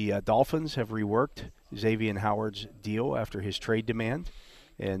 The Dolphins have reworked Xavier Howard's deal after his trade demand.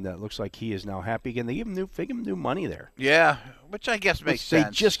 And it looks like he is now happy again. They gave him new money there. Yeah, which I guess makes sense.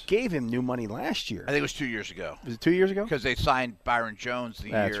 They just gave him new money last year. I think it was 2 years ago. Was it 2 years ago? Because they signed Byron Jones the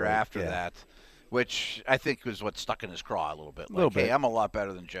year after that, which I think was what stuck in his craw a little bit. Hey, I'm a lot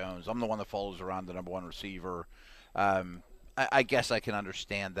better than Jones. I'm the one that follows around the number one receiver. I guess I can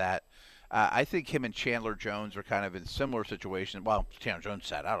understand that. I think him and Chandler Jones are kind of in similar situations. Well, Chandler Jones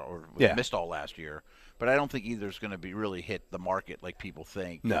sat out or missed all last year, but I don't think either's going to be really hit the market like people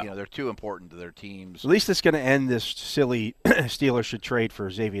think. No. They're too important to their teams. At least it's going to end this silly Steelers should trade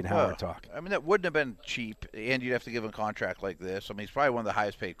for Xavier Howard talk. I mean, that wouldn't have been cheap, and you'd have to give him a contract like this. I mean, he's probably one of the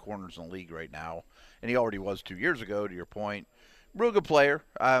highest-paid corners in the league right now, and he already was 2 years ago, to your point. Real good player.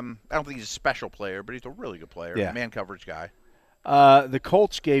 I don't think he's a special player, but he's a really good player. Yeah. Man coverage guy. The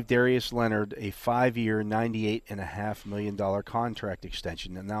Colts gave Darius Leonard a 5-year, $98.5 million contract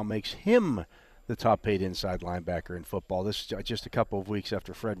extension that now makes him the top-paid inside linebacker in football. This is just a couple of weeks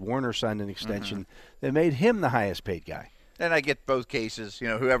after Fred Warner signed an extension that made him the highest-paid guy. And I get both cases.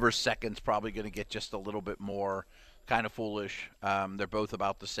 Whoever's second's probably going to get just a little bit more. Kind of foolish. They're both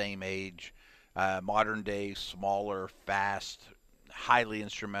about the same age. Modern day, smaller, fast, highly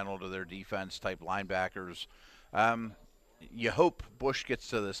instrumental to their defense type linebackers. You hope Bush gets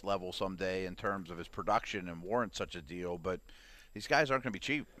to this level someday in terms of his production and warrants such a deal, but these guys aren't going to be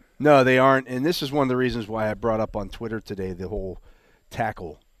cheap. No, they aren't, and this is one of the reasons why I brought up on Twitter today the whole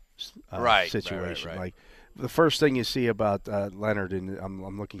tackle situation. Right. Like the first thing you see about Leonard, and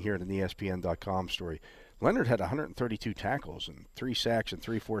I'm looking here at an ESPN.com story. Leonard had 132 tackles and 3 sacks and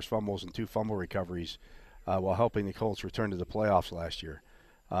 3 forced fumbles and 2 fumble recoveries while helping the Colts return to the playoffs last year.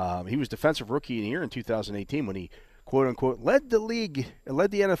 He was Defensive Rookie of the Year in 2018 when he, quote unquote, led the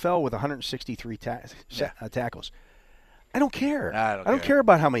NFL with 163 tackles. I don't care. I don't care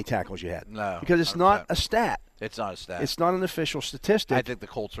about how many tackles you had. No, because it's 100%. not a stat. It's not a stat. It's not an official statistic. I think the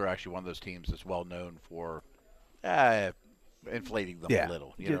Colts are actually one of those teams that's well known for inflating them a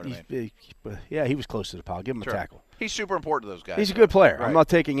little. You know what I mean? Yeah, he was close to the pile. Give him a tackle. He's super important to those guys. He's a good player. Right. I'm not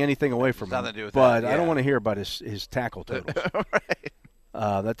taking anything away from him. Nothing to do with but that. I don't want to hear about his tackle totals. Right.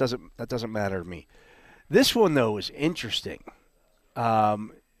 That doesn't matter to me. This one though is interesting.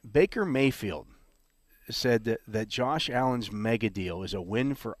 Baker Mayfield said that Josh Allen's mega deal is a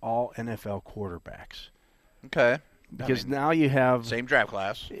win for all NFL quarterbacks. Okay. Because now you have same draft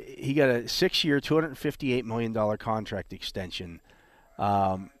class. He got a 6-year, $258 million contract extension,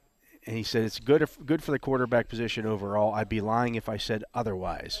 and he said it's good for the quarterback position overall. I'd be lying if I said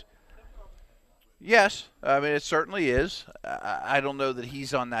otherwise. Yes, I mean it certainly is. I don't know that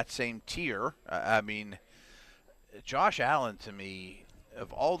he's on that same tier. I mean, Josh Allen to me,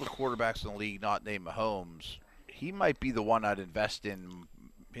 of all the quarterbacks in the league not named Mahomes, he might be the one I'd invest in.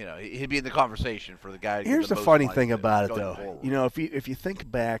 He'd be in the conversation for the guy. Here's the funny thing about it, though. Forward. If you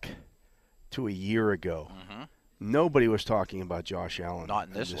think back to a year ago, nobody was talking about Josh Allen. Not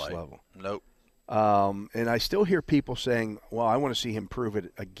in this level. Nope. And I still hear people saying, "Well, I want to see him prove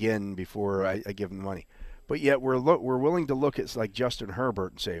it again before I give him the money." But yet we're willing to look at like Justin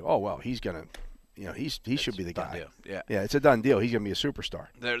Herbert and say, "Oh, well, he's gonna." He should be the guy. Yeah, it's a done deal. He's going to be a superstar.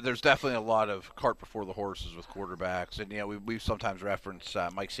 There's definitely a lot of cart before the horses with quarterbacks, and we sometimes reference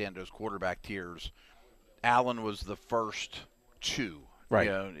Mike Sando's quarterback tiers. Allen was the first 2,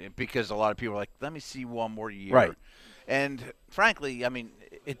 right? Because a lot of people are like, let me see one more year, right? And frankly, I mean,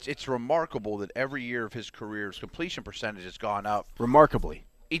 it's remarkable that every year of his career, his completion percentage has gone up remarkably.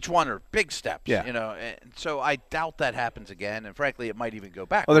 Each one are big steps, yeah. And so I doubt that happens again, and frankly, it might even go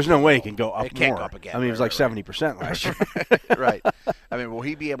back. Well, there's no way it can go up It can't more. go up again. I mean, it was like 70% last year. Right. I mean, will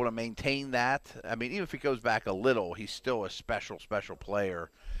he be able to maintain that? I mean, even if he goes back a little, he's still a special player,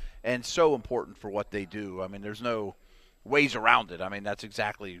 and so important for what they do. I mean, there's no ways around it. I mean, that's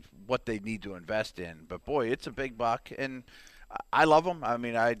exactly what they need to invest in. But, boy, it's a big buck, and I love him. I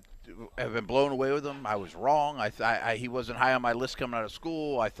mean, I have been blown away with him. I was wrong. He wasn't high on my list coming out of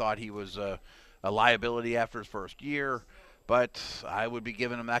school. I thought he was a liability after his first year, but I would be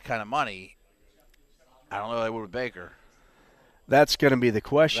giving him that kind of money. I don't know if I would with Baker. That's going to be the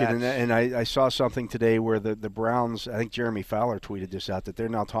question. And I saw something today where the Browns, I think Jeremy Fowler tweeted this out, that they're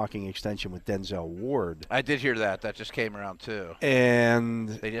now talking extension with Denzel Ward. I did hear that. That just came around too. And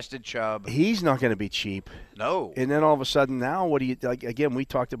they just did Chubb. He's not going to be cheap. No. And then all of a sudden now, what do you like? Again, we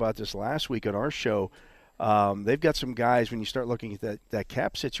talked about this last week on our show. They've got some guys, when you start looking at that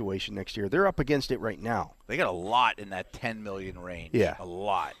cap situation next year, they're up against it right now. They got a lot in that $10 million range. Yeah. A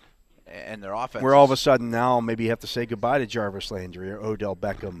lot. And their offense. Where all of a sudden now maybe you have to say goodbye to Jarvis Landry or Odell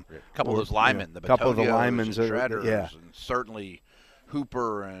Beckham. A couple of those linemen, the couple of the linemen, and Shredders, and certainly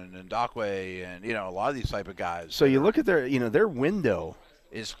Hooper and Ndakwe and a lot of these type of guys. So you look at their window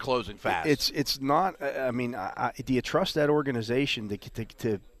is closing fast. It's not. I mean, do you trust that organization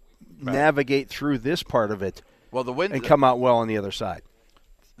to navigate through this part of it? Well, and come out well on the other side.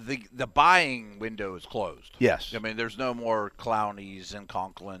 The buying window is closed. Yes. I mean, there's no more Clowneys and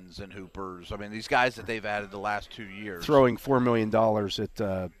Conklins and Hoopers. I mean, these guys that they've added the last 2 years. Throwing $4 million at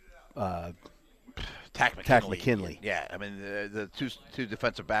Tack McKinley. Yeah, I mean the two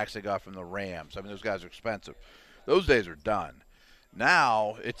defensive backs they got from the Rams. I mean those guys are expensive. Those days are done.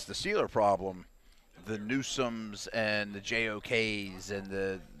 Now it's the Steeler problem. The Newsoms and the JOKs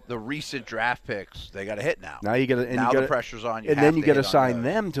and the recent draft picks, they got to hit now. Now you got to. Now the pressure's on you. And then you got to sign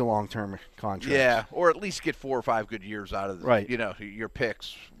them to long-term contracts. Yeah, or at least get 4 or 5 good years out of right. Your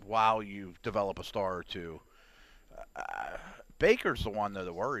picks while you develop a star or two. Baker's the one though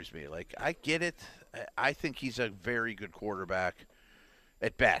that worries me. Like I get it. I think he's a very good quarterback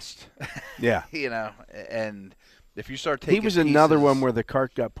at best. Yeah. And if you start taking he was another one where the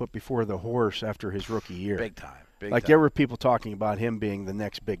cart got put before the horse after his rookie year. Big time. There were people talking about him being the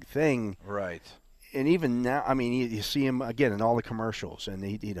next big thing. Right. And even now, I mean, you see him again in all the commercials, and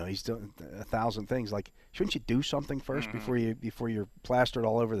he's doing 1,000 things. Like, shouldn't you do something first before you're plastered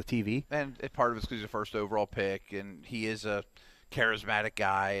all over the TV? And part of it's because he's the first overall pick, and he is a charismatic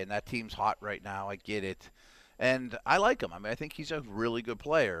guy, and that team's hot right now. I get it. And I like him. I mean, I think he's a really good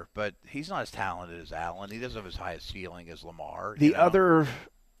player, but he's not as talented as Allen. He doesn't have as high a ceiling as Lamar. The other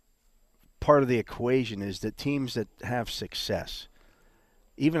part of the equation is that teams that have success,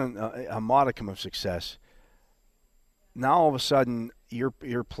 even a modicum of success, now all of a sudden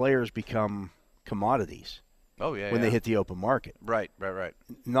your players become commodities. Oh, yeah. When they hit the open market. Right.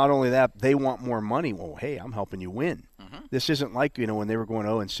 Not only that, they want more money. Well, hey, I'm helping you win. Mm-hmm. This isn't like, when they were going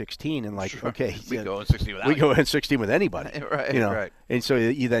 0-16 and like, okay. We go 0-16 without We go 0-16 with anybody. Right, right. And so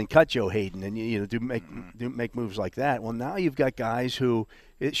you then cut Joe Hayden and, do make moves like that. Well, now you've got guys who,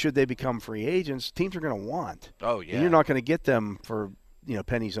 should they become free agents, teams are going to want. Oh, yeah. And you're not going to get them for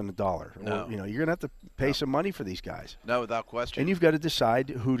pennies on the dollar. No. Or, you're going to have to pay some money for these guys. No, without question. And you've got to decide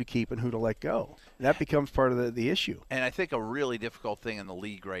who to keep and who to let go. That becomes part of the issue. And I think a really difficult thing in the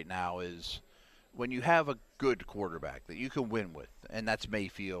league right now is when you have a good quarterback that you can win with, and that's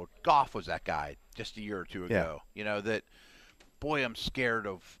Mayfield. Goff was that guy just a year or two ago. That, boy, I'm scared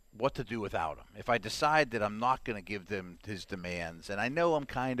of what to do without him. If I decide that I'm not going to give them his demands, and I know I'm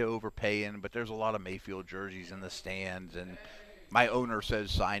kind of overpaying, but there's a lot of Mayfield jerseys in the stands, and my owner says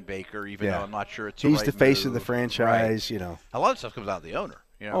sign Baker, even though I'm not sure it's He's the right the face move. of the franchise, A lot of stuff comes out of the owner.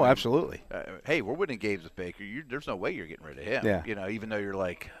 Absolutely. Hey, we're winning games with Baker. There's no way you're getting rid of him. Yeah. Even though you're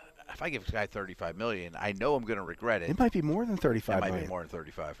like, if I give this guy $35 million, I know I'm going to regret it. It might be more than $35 million. It might be more than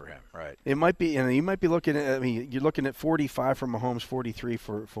 $35 for him, right? It might be, you might be looking at. I mean, you're looking at 45 for Mahomes, 43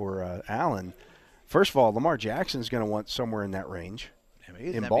 for Allen. First of all, Lamar Jackson's going to want somewhere in that range.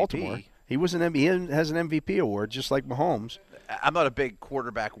 In Baltimore, he has an MVP award just like Mahomes. I'm not a big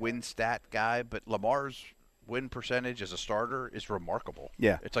quarterback win stat guy, but Lamar's win percentage as a starter is remarkable.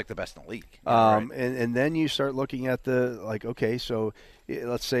 Yeah. It's like the best in the league. Right? And then you start looking at so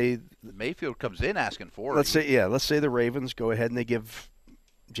let's say Mayfield comes in asking for it. Let's say the Ravens go ahead and they give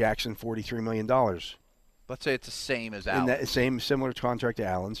Jackson $43 million. Let's say it's the same as Allen. And that similar contract to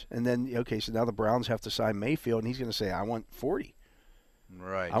Allen's. And then, so now the Browns have to sign Mayfield, and he's going to say, I want 40.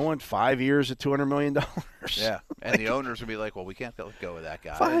 Right. I want 5 years at $200 million. Yeah. And the owners will be like, well, we can't go with that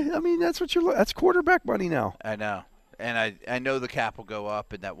guy. I mean, that's that's quarterback money now. I know. And I know the cap will go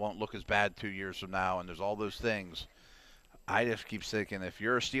up, and that won't look as bad 2 years from now, and there's all those things. I just keep thinking, if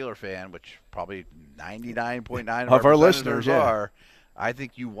you're a Steeler fan, which probably 99.9% of our listeners are, I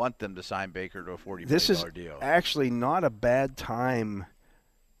think you want them to sign Baker to a $40 million deal. This is actually not a bad time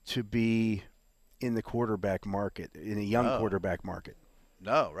to be in the quarterback market, in a young quarterback market.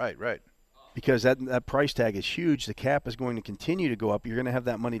 No, right. Because that price tag is huge. The cap is going to continue to go up. You're going to have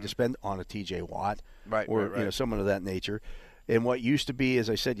that money to spend on a T.J. Watt or someone of that nature. And what used to be, as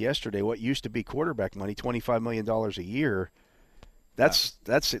I said yesterday, quarterback money, $25 million a year,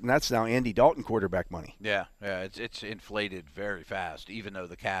 that's now Andy Dalton quarterback money. Yeah, it's inflated very fast, even though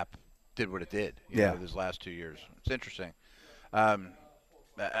the cap did what it did. These last 2 years. It's interesting.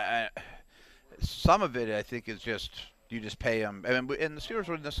 Some of it, I think, is just you just pay them. And the Steelers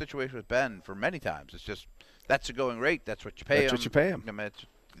were in this situation with Ben for many times. It's just that's the going rate. That's what you pay him. That's what you pay him. I mean,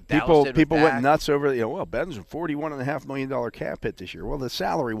 people went nuts over Ben's a $41.5 million cap hit this year. Well, the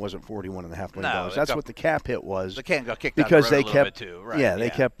salary wasn't $41.5 million. No, that's what the cap hit was. The can got kicked because out of the road they kept a little bit too. Right. They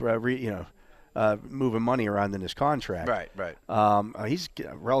kept moving money around in his contract. Right. He's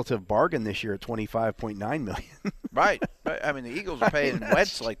a relative bargain this year at $25.9 million. Right. I mean, the Eagles are paying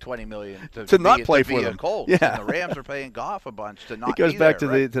Wentz like $20 million to not play for them. Colts. Yeah. And the Rams are paying Goff a bunch to not. It goes back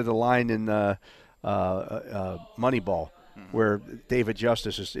to the line in Moneyball. Where David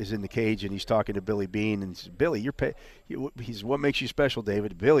Justice is in the cage and he's talking to Billy Beane and says, Billy, he's what makes you special,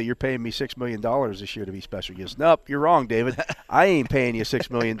 David? Billy, you're paying me $6 million this year to be special. He goes, nope, you're wrong, David. I ain't paying you $6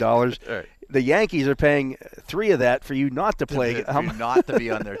 million. Right. the Yankees are paying 3 of that for you not to play. Not to be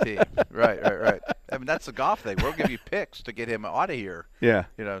on their team. Right. I mean, that's the Goff thing. We'll give you picks to get him out of here. Yeah.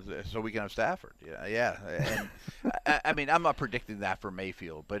 So we can have Stafford. Yeah. And I mean, I'm not predicting that for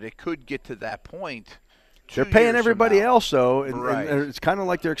Mayfield, but it could get to that point. They're paying everybody now. else, though, and Right. it's kind of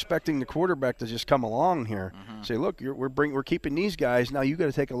like they're expecting the quarterback to just come along here, say, "Look, we're keeping these guys. Now you got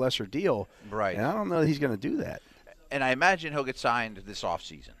to take a lesser deal." Right. And I don't know that he's going to do that. And I imagine he'll get signed this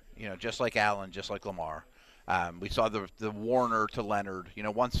offseason. Just like Allen, just like Lamar. We saw the Warner to Leonard.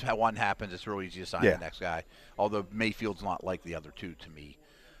 Once one happens, it's real easy to sign the next guy. Although Mayfield's not like the other two to me.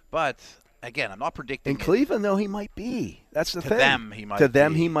 But again, I'm not predicting. In Cleveland, though, he might be. That's the thing. To them, he might.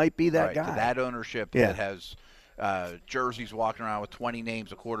 He might be that guy. To that ownership that has jerseys walking around with 20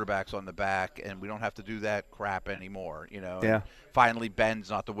 names of quarterbacks on the back, and we don't have to do that crap anymore. And finally, Ben's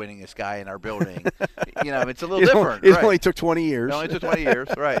not the winningest guy in our building. It's a little different. It only took 20 years. It only took 20 years.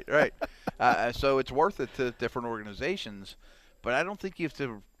 Right. So it's worth it to different organizations, but I don't think you have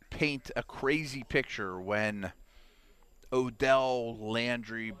to paint a crazy picture when Odell,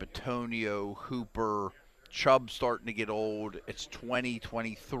 Landry, Bitonio, Hooper, Chubb's starting to get old. It's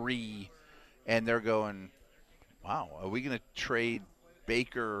 2023, and they're going, wow, are we going to trade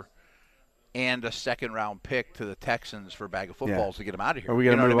Baker and a second-round pick to the Texans for a bag of footballs to get them out of here? Are we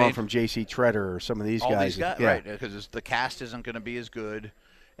going to move on from J.C. Treader or some of these All guys? These guys, right, because the cast isn't going to be as good,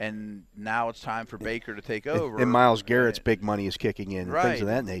 and now it's time for Baker to take over. And Myles Garrett's big money is kicking in, and things of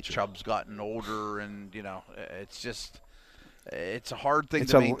that nature. Chubb's gotten older, and, it's just – it's a hard thing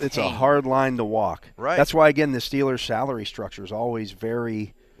to maintain. It's a hard line to walk. Right. That's why, again, the Steelers' salary structure is always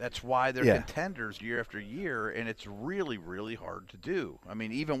very – That's why they're contenders year after year, and it's really, really hard to do. I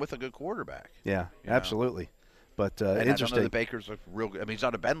mean, even with a good quarterback. Yeah, absolutely. But and interesting. I don't know that Baker's a real good – I mean, he's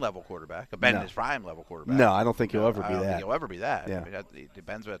not a Ben-level quarterback, a Ben is prime-level quarterback. No, I don't think he'll ever be that. I don't think he'll ever be that. Yeah. I mean,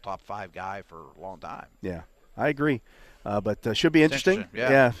 Ben's been a top 5 guy for a long time. Yeah, I agree. But should be interesting.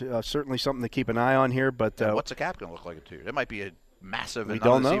 Certainly something to keep an eye on here. But what's the cap going to look like, too? It might be a massive – we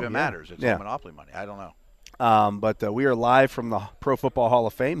don't know. Even matters. It's all monopoly money. I don't know. But we are live from the Pro Football Hall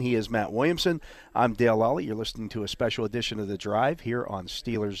of Fame. He is Matt Williamson. I'm Dale Lally. You're listening to a special edition of The Drive here on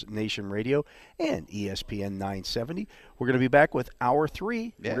Steelers Nation Radio and ESPN 970. We're going to be back with Hour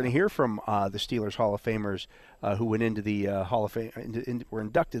 3. We're going to hear from the Steelers Hall of Famers who went into the Hall of Fame, were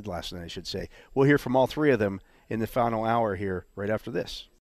inducted last night, I should say. We'll hear from all 3 of them in the final hour here right after this.